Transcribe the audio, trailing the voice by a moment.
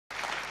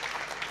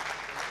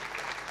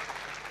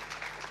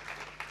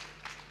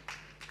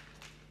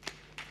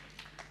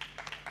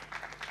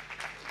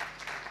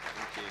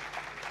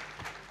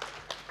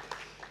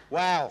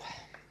Wow,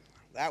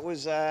 that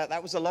was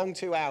a long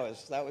 2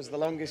 hours. That was the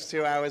longest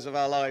 2 hours of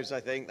our lives,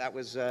 I think. That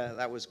was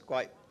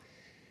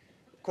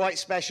quite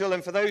special.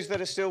 And for those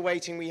that are still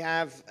waiting, we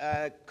have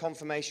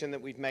confirmation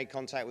that we've made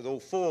contact with all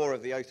 4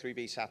 of the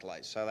O3b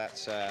satellites. So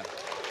that's.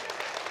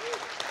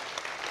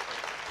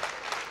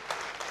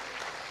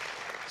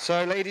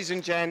 So, ladies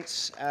and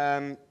gents,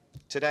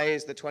 today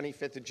is the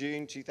 25th of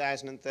June,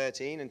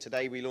 2013, and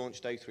today we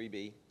launched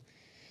O3b.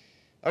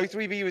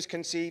 O3b was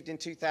conceived in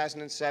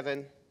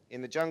 2007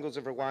 in the jungles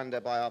of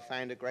Rwanda by our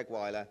founder, Greg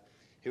Weiler,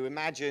 who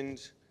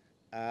imagined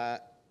a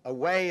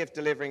way of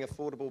delivering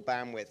affordable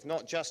bandwidth,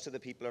 not just to the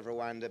people of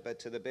Rwanda, but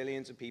to the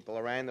billions of people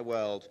around the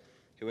world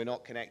who are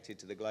not connected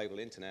to the global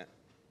internet.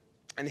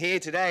 And here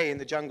today, in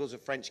the jungles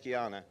of French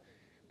Guiana,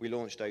 we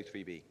launched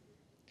O3b.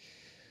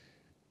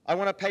 I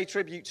want to pay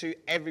tribute to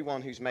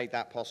everyone who's made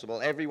that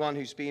possible, everyone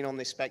who's been on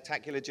this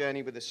spectacular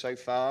journey with us so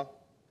far.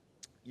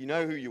 You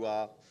know who you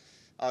are.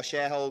 Our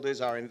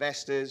shareholders, our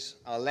investors,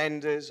 our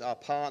lenders, our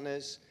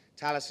partners,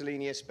 Thales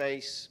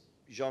Arianespace,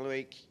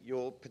 Jean-Luc,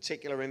 your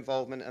particular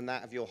involvement and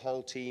that of your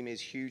whole team is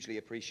hugely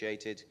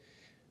appreciated.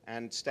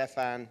 And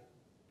Stefan,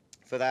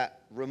 for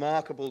that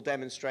remarkable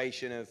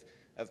demonstration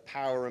of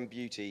power and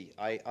beauty.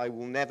 I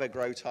will never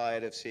grow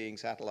tired of seeing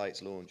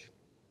satellites launch.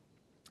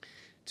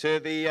 To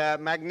the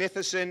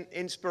magnificent,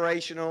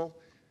 inspirational,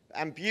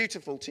 and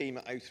beautiful team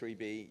at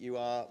O3b, you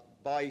are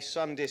by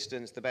some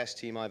distance the best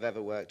team I've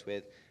ever worked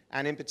with.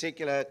 And in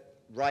particular,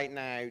 right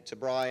now, to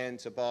Brian,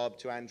 to Bob,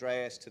 to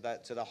Andreas, to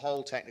the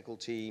whole technical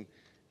team,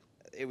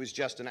 it was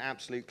just an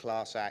absolute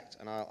class act,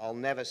 and I'll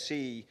never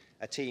see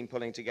a team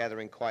pulling together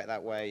in quite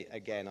that way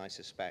again, I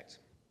suspect.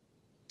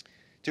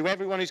 To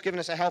everyone who's given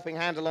us a helping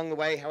hand along the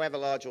way, however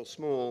large or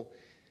small,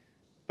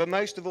 but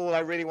most of all, I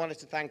really wanted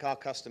to thank our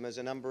customers,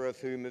 a number of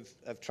whom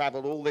have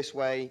traveled all this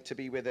way to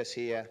be with us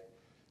here,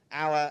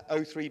 our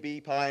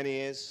O3b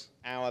pioneers,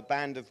 our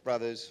band of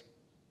brothers.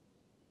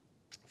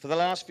 For the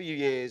last few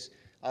years,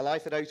 our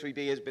life at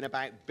O3b has been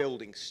about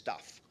building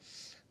stuff.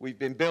 We've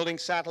been building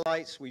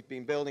satellites, we've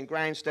been building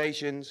ground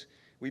stations,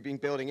 we've been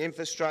building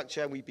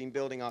infrastructure, we've been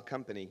building our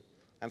company.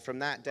 And from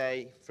that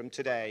day, from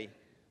today,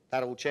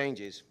 that all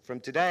changes. From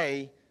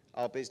today,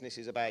 our business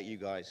is about you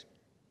guys.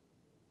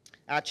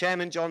 Our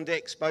chairman, John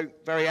Dick,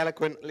 spoke very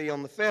eloquently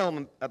on the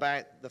film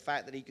about the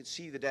fact that he could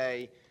see the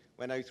day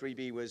when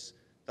O3b was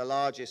the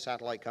largest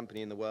satellite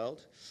company in the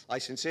world. I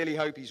sincerely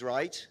hope he's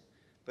right,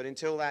 but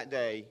until that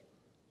day,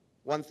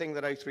 one thing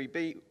that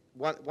O3b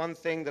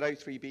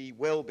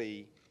will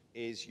be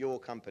is your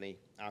company,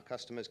 our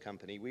customers'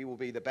 company. We will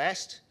be the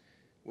best,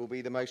 we'll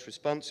be the most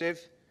responsive,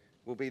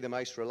 we'll be the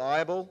most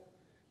reliable,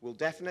 we'll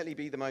definitely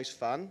be the most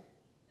fun,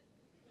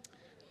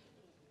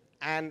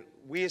 and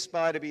we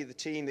aspire to be the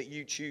team that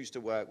you choose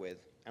to work with,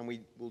 and we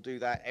will do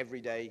that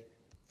every day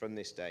from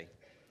this day.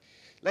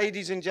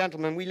 Ladies and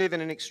gentlemen, we live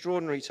in an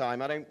extraordinary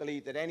time. I don't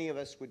believe that any of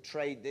us would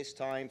trade this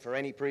time for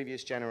any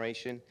previous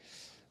generation.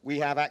 We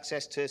have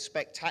access to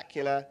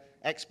spectacular,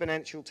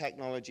 exponential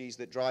technologies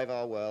that drive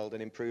our world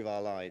and improve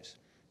our lives.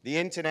 The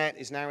internet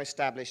is now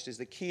established as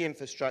the key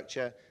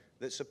infrastructure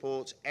that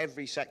supports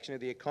every section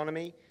of the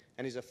economy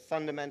and is a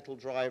fundamental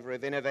driver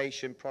of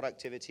innovation,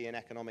 productivity, and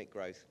economic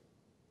growth.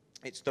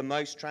 It's the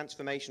most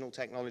transformational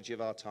technology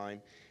of our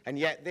time, and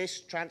yet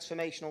this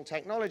transformational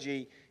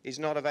technology is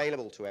not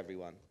available to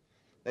everyone.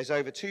 There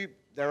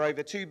are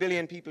over 2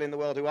 billion people in the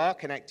world who are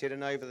connected,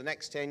 and over the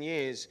next 10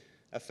 years,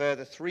 a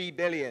further 3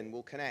 billion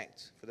will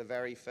connect for the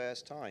very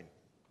first time.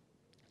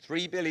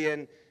 3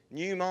 billion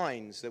new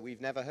minds that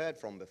we've never heard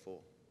from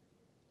before,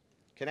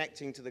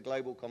 connecting to the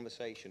global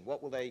conversation.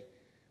 What will they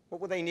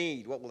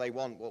need? What will they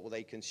want? What will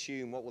they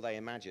consume? What will they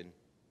imagine?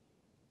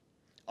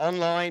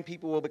 Online,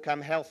 people will become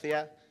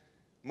healthier,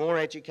 more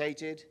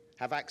educated,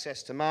 have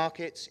access to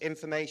markets,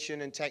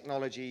 information, and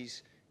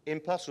technologies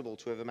impossible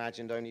to have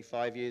imagined only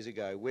 5 years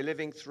ago. We're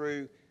living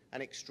through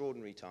an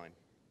extraordinary time.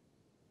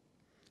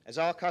 As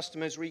our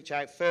customers reach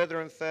out further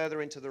and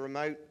further into the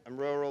remote and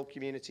rural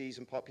communities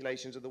and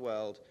populations of the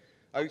world,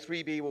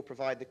 O3b will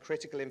provide the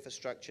critical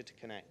infrastructure to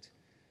connect,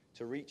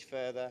 to reach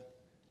further,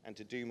 and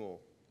to do more.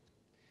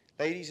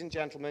 Ladies and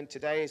gentlemen,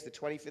 today is the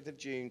 25th of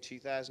June,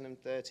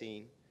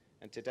 2013,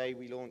 and today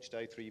we launched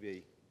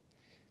O3b.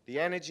 The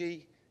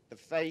energy, the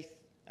faith,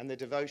 and the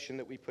devotion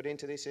that we put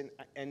into this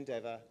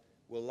endeavor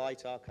will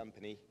light our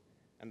company,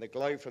 and the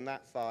glow from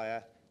that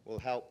fire will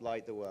help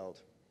light the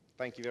world.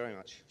 Thank you very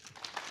much.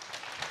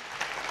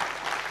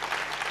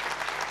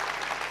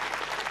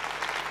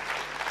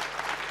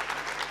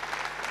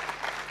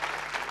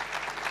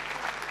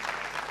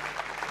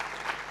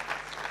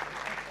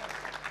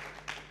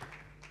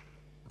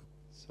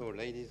 So,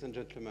 ladies and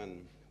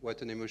gentlemen,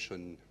 what an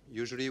emotion.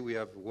 Usually we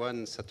have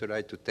one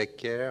satellite to take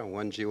care,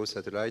 one geo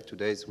satellite.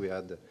 Today we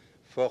had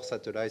 4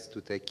 satellites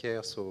to take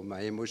care, so my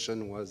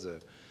emotion was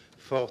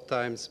 4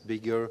 times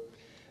bigger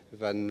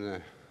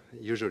than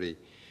usually.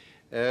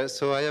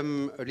 So I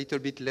am a little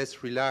bit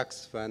less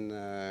relaxed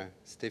than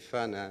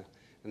Stefan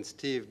and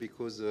Steve,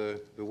 because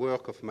the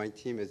work of my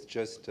team is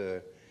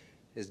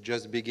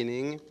just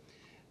beginning.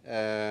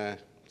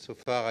 So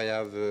far, I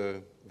have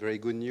very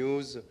good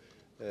news.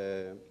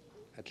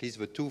 At least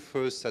the two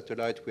first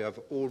satellites, we have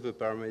all the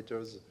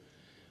parameters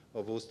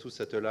of those two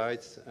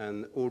satellites,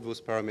 and all those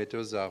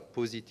parameters are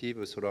positive.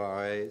 The solar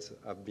arrays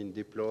have been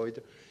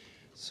deployed.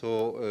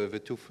 So the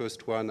two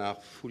first ones are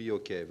fully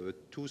okay. The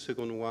two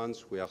second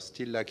ones, we are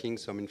still lacking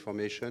some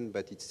information,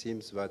 but it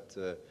seems that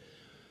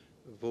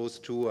those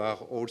two are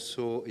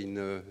also in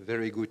a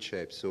very good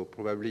shape. So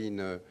probably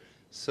in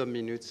some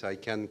minutes, I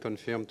can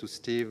confirm to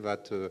Steve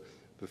that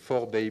the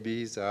 4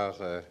 babies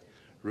are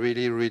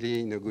really, really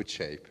in a good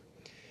shape.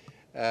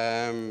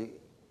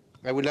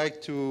 I would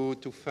like to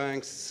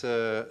thank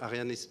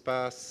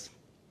Arianespace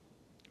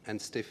and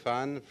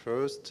Stéphane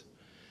first.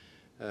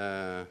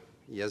 They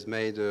have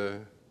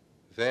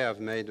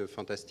made a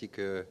fantastic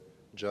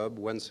job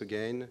once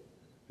again,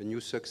 a new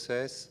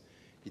success.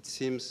 It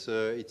seems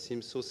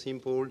so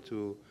simple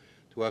to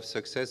have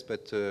success,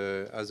 but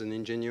as an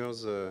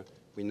engineers,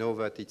 we know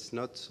that it's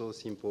not so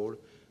simple.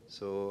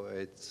 So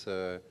it's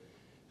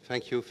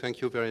thank you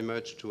very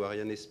much to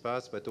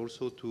Arianespace, but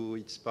also to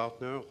its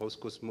partner,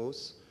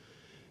 Roscosmos,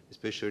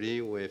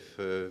 especially with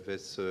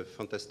this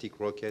fantastic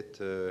rocket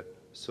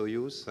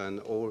Soyuz, and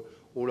all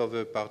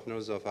other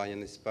partners of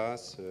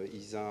Arianespace,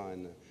 ESA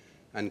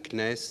and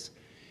CNES,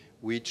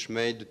 which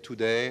made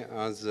today,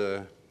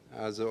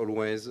 as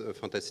always, a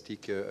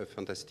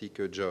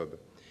fantastic job.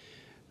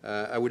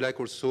 I would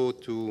like also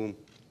to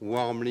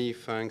warmly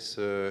thank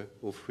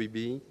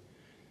O3b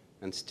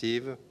and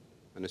Steve,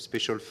 and a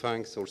special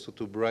thanks also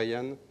to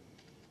Brian.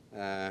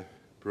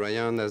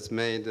 Brian has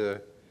made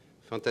a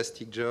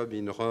fantastic job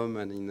in Rome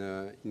and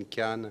in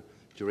Cannes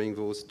during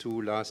those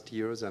 2 last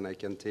years, and I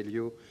can tell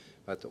you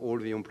that all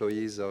the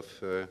employees of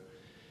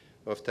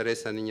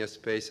Thales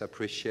Arianespace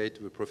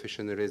appreciate the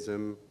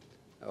professionalism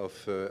of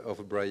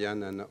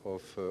Brian and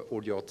of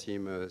all your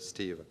team,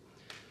 Steve.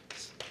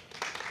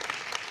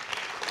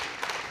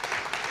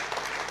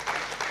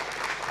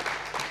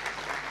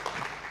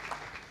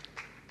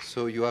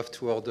 So you have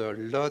to order a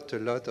lot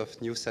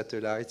of new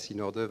satellites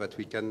in order that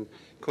we can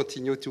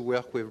continue to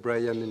work with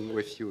Brian and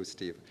with you,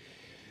 Steve.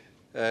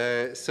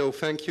 So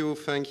thank you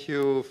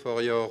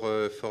for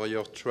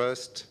your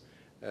trust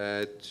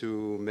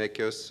to make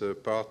us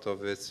part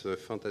of this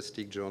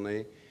fantastic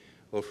journey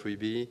of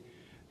O3b.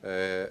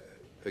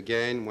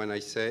 Again, when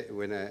I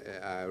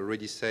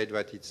already said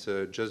that it's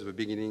just the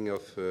beginning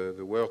of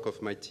the work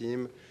of my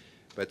team,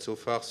 but so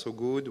far so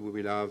good.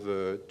 We will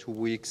have 2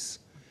 weeks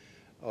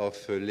of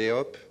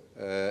layup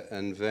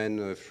and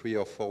then 3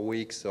 or 4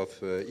 weeks of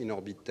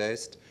in-orbit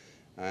test,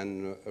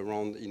 and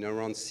in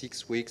around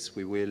 6 weeks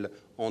we will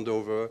hand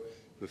over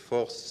the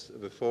 4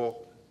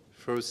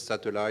 first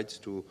satellites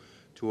to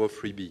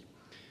O3b,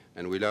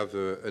 and we'll have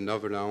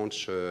another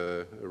launch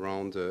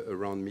around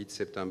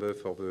mid-September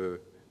for the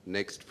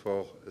next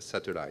 4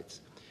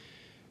 satellites.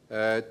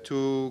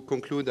 To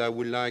conclude, I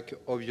would like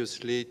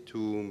obviously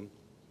to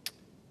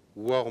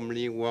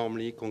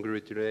warmly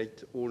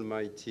congratulate all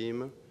my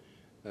team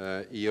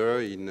here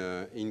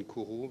in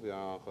Kourou. There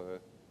are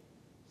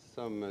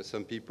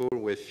some people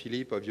with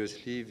Philippe,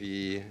 obviously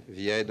the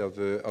head of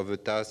the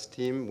task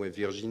team, with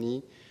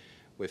Virginie,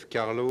 with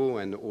Carlo,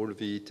 and all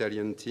the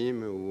Italian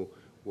team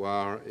who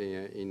are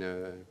in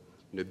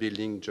a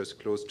building just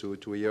close to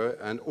here,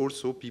 and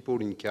also people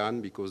in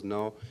Cannes, because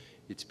now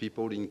it's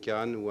people in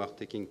Cannes who are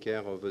taking care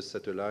of the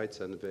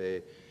satellites, and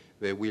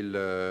they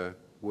will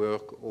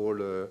work all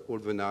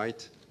the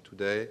night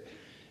today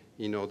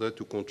in order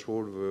to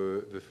control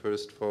the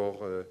first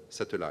 4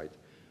 satellites.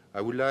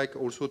 I would like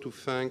also to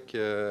thank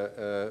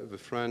the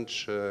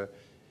French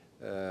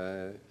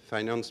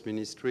Finance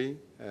Ministry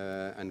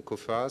and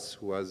COFAS,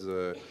 who has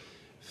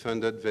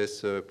funded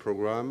this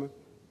program.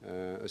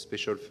 A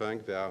special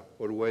thank. They are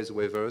always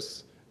with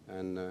us,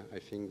 and I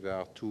think there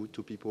are two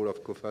people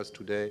of COFAS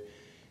today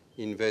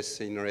in this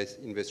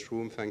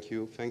room. Thank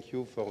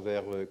you for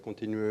their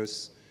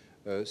continuous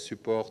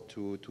support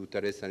to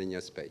Thales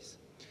Arianespace.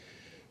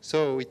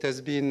 So it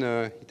has been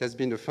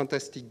a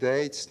fantastic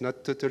day. It's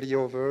not totally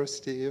over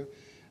still,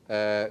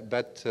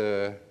 but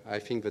I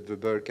think that the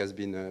bulk has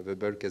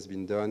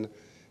been done,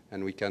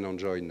 and we can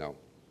enjoy now.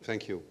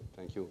 Thank you.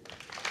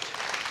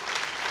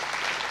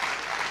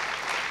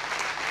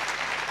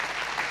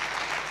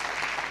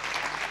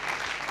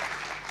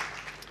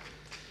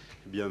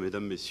 Bien,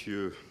 mesdames,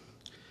 messieurs,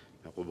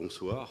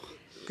 bonsoir.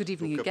 Good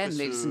evening again,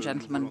 ladies and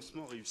gentlemen.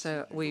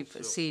 So we've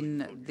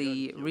seen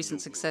the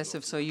recent success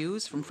of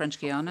Soyuz from French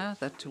Guiana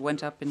that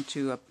went up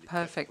into a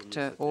perfect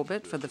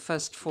orbit for the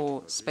first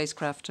 4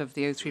 spacecraft of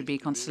the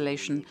O3b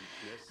constellation.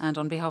 And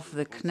on behalf of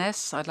the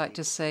CNES, I'd like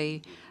to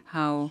say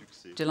how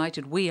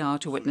delighted we are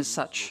to witness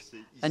such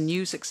a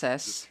new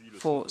success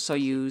for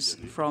Soyuz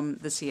from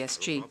the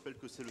CSG.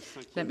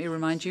 Let me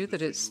remind you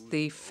that it's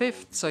the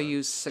 5th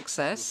Soyuz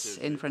success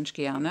in French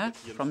Guiana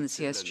from the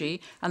CSG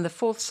and the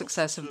 4th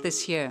success of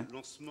this year.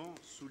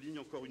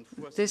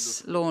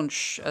 This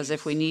launch, as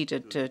if we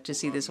needed to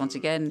see this once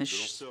again,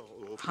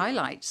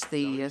 highlights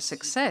the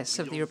success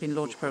of the European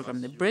launch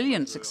program, the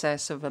brilliant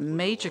success of a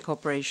major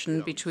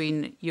cooperation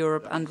between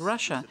Europe and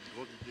Russia.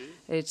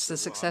 It's the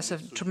success of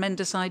a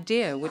tremendous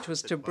idea, which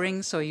was to bring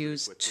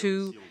Soyuz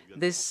to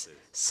this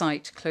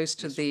site close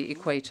to the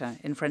equator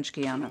in French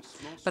Guiana.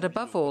 But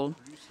above all,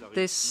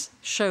 this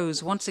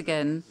shows once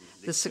again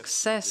the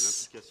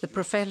success, the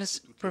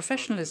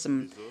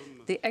professionalism,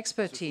 the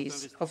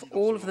expertise of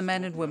all of the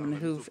men and women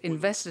who've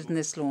invested in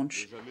this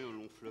launch,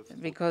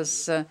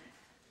 because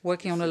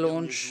working on a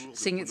launch,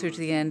 seeing it through to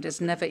the end, is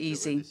never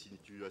easy.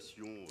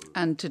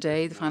 And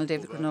today, the final day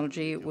of the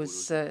chronology, it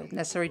was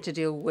necessary to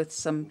deal with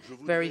some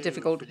very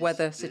difficult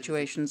weather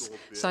situations.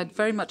 So I'd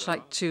very much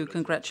like to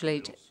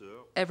congratulate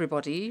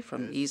everybody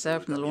from ESA,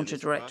 from the Launcher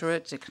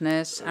Directorate, to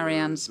CNES,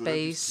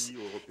 Arianespace,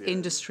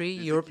 industry,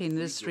 European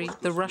industry,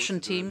 the Russian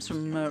teams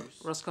from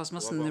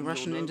Roscosmos and the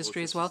Russian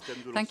industry as well.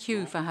 Thank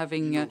you for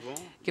having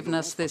given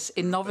us this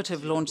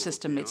innovative launch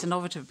system. It's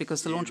innovative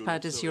because the launch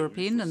pad is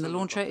European and the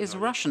launcher is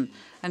Russian.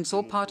 And it's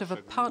all part of a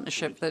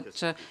partnership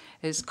that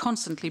is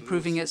constantly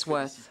proving its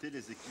worth.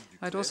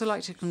 I'd also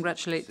like to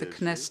congratulate the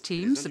CNES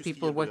teams, the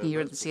people working here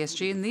at the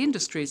CSG, and the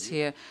industries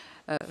here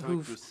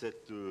who've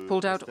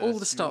pulled out all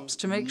the stops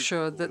to make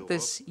sure that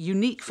this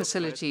unique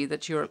facility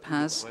that Europe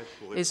has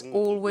is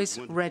always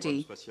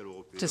ready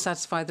to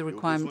satisfy the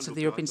requirements of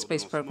the European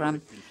Space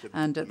Programme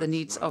and the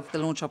needs of the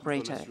launch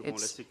operator.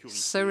 It's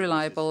so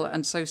reliable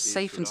and so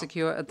safe and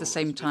secure at the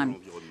same time.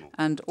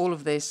 And all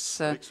of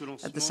this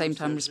at the same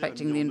time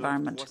respecting the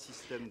environment.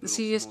 The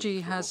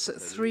CSG has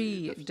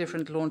 3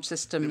 different launch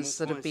systems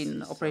that have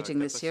been operating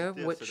this year,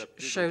 which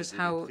shows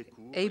how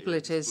able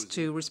it is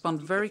to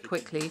respond very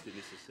quickly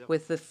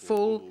with the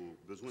full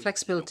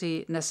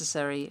flexibility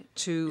necessary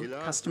to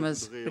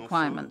customers'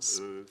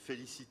 requirements.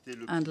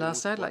 And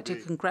last, I'd like to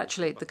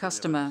congratulate the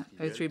customer,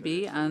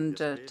 O3b, and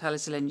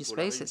Thales Alenia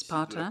Space, its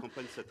partner,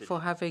 for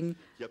having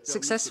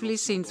successfully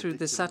seen through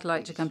the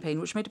satellite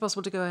campaign, which made it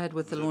possible to go ahead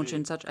with the launch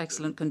in such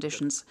excellent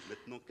conditions.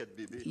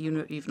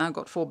 You've now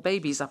got 4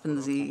 babies up in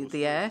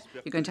the air.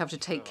 You're going to have to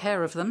take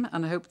care of them,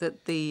 and I hope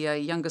that the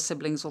younger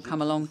siblings will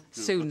come along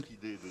soon.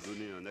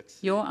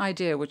 Your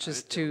idea, which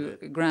is to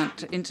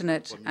grant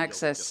internet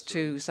access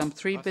to some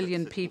 3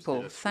 billion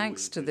people,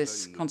 thanks to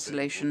this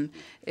constellation,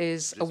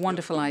 is a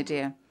wonderful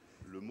idea.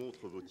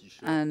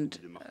 And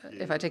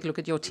if I take a look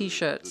at your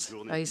T-shirts,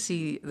 I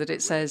see that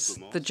it says,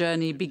 "The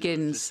journey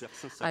begins."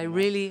 I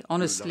really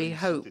honestly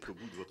hope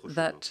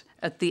that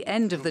at the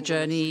end of the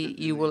journey,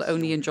 you will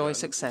only enjoy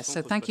success.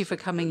 So thank you for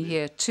coming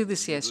here to the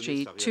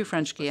CSG, to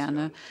French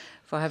Guiana,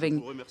 for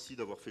having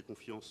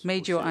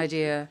made your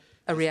idea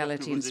a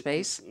reality in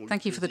space.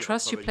 Thank you for the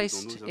trust you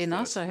placed in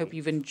us. I hope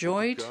you've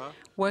enjoyed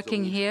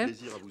working here.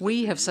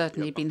 We have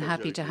certainly been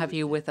happy to have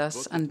you with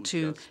us and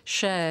to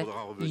share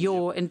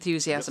your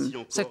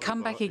enthusiasm. So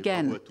come back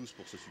again.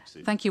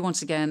 Thank you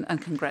once again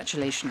and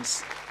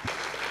congratulations.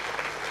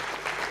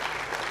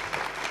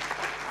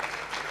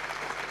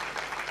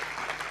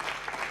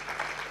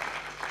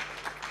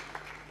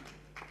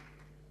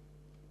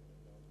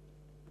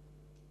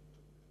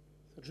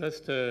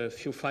 Just a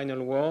few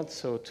final words,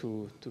 so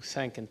to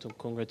thank and to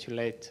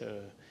congratulate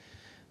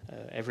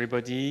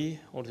everybody,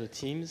 all the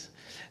teams.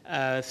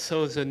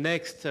 So the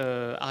next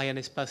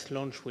Arianespace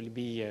launch will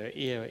be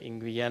here in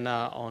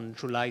Guyana on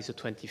July the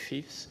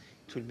 25th.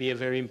 It will be a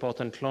very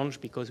important launch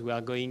because we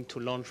are going to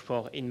launch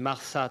for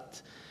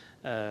Inmarsat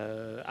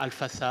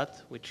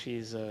AlphaSat, which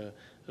is a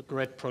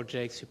great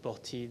project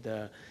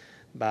supported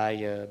by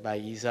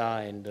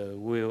ESA and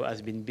who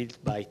has been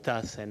built by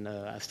TAS and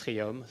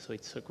Astrium. So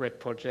it's a great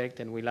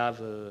project, and we'll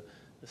have a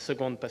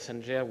second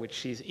passenger,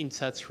 which is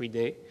INSAT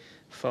 3D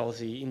for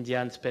the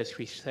Indian Space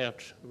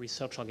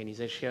Research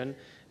Organization,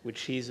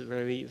 which is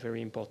very,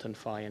 very important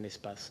for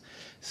Arianespace.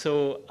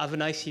 So have a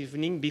nice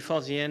evening.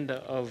 Before the end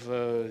of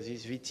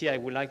this VT, I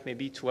would like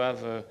maybe to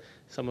have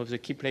some of the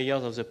key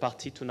players of the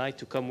party tonight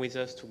to come with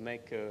us to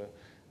make a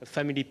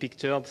family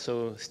picture.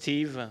 So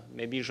Steve,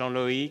 maybe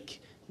Jean-Loïc,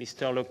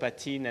 Mr.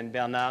 Lopatine and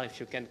Bernard, if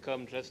you can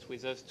come just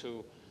with us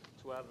to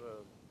have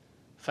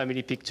a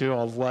family picture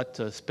of what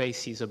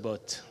space is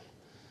about.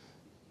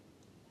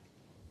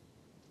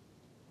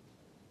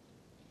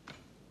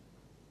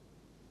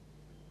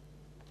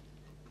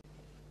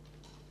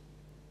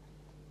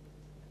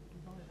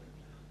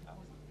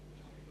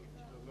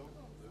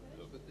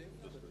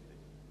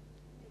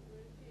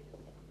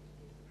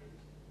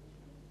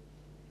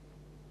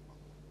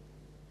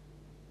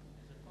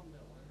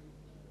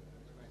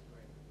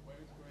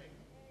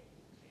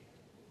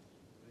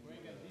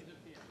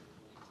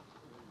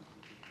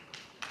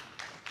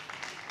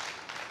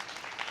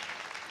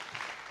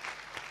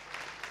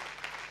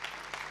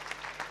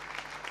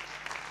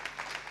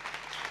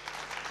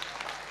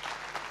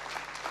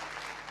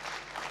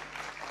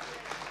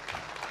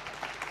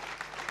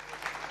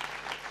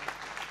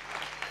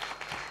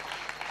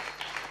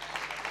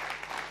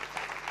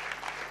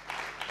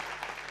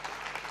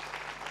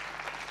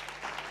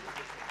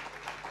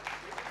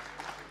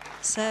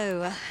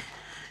 So,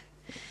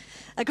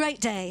 a great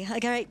day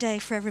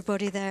for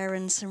everybody there,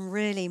 and some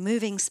really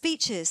moving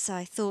speeches.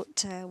 I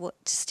thought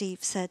what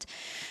Steve said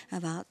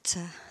about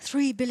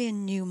 3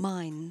 billion new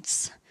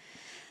minds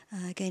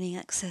gaining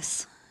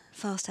access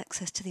fast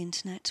access to the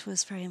internet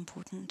was very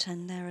important.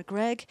 And there are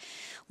Greg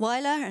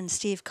Weiler and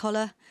Steve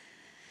Collar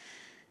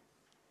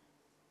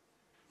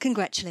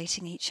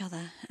congratulating each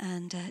other,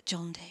 and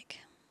John Dick.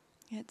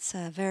 It's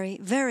a very,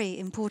 very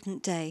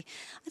important day,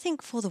 I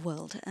think, for the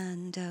world.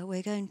 And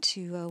we're going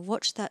to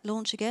watch that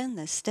launch again.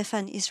 There's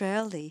Stefan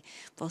Israel, the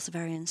boss of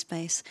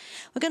Arianespace.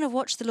 We're going to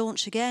watch the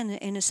launch again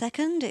in a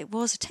second. It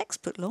was a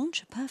textbook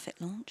launch, a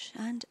perfect launch,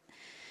 and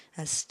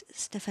as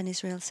Stefan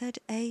Israel said,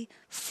 a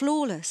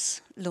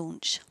flawless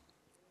launch.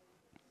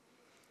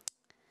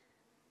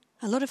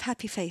 A lot of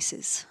happy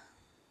faces.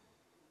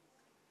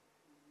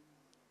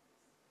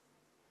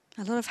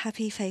 A lot of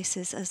happy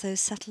faces as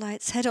those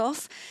satellites head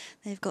off.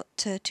 They've got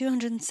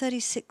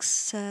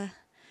 236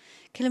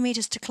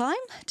 kilometers to climb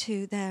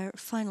to their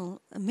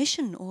final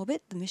mission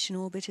orbit. The mission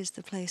orbit is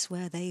the place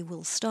where they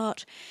will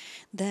start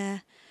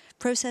their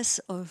process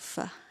of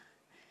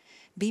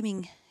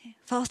beaming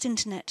fast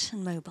internet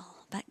and mobile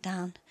back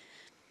down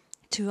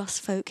to us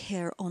folk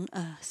here on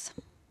Earth.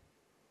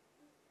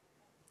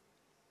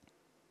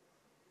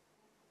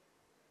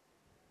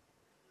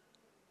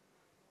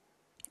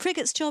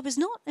 Frigate's job is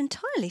not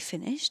entirely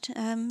finished.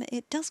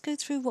 It does go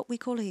through what we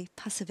call a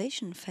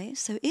passivation phase,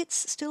 so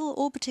it's still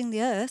orbiting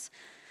the Earth.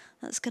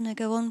 That's going to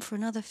go on for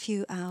another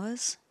few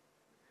hours.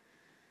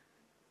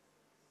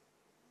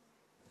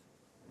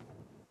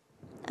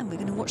 And we're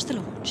going to watch the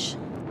launch.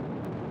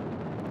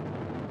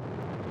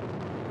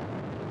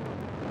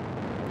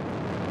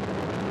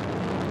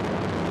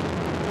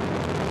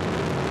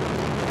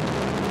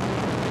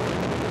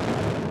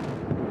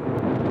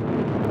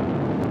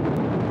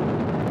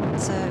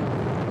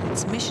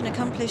 Mission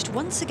accomplished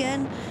once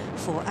again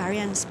for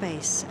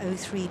Arianespace.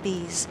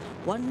 O3b's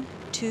 1,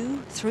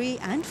 2, 3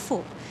 and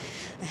 4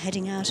 are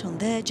heading out on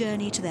their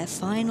journey to their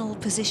final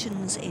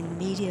positions in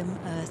medium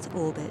Earth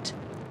orbit.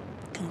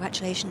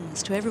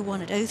 Congratulations to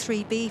everyone at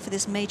O3b for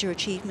this major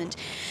achievement,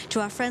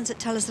 to our friends at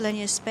Thales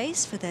Alenia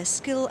Space for their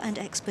skill and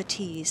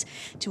expertise,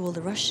 to all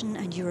the Russian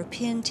and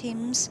European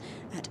teams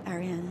at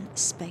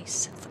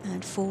Arianespace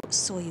and for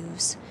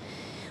Soyuz.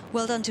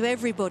 Well done to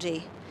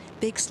everybody.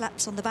 Big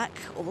slaps on the back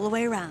all the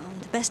way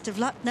around. Best of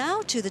luck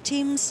now to the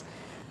teams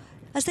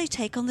as they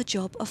take on the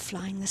job of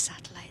flying the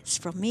satellites.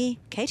 From me,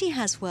 Katie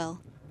Haswell,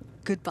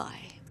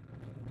 goodbye.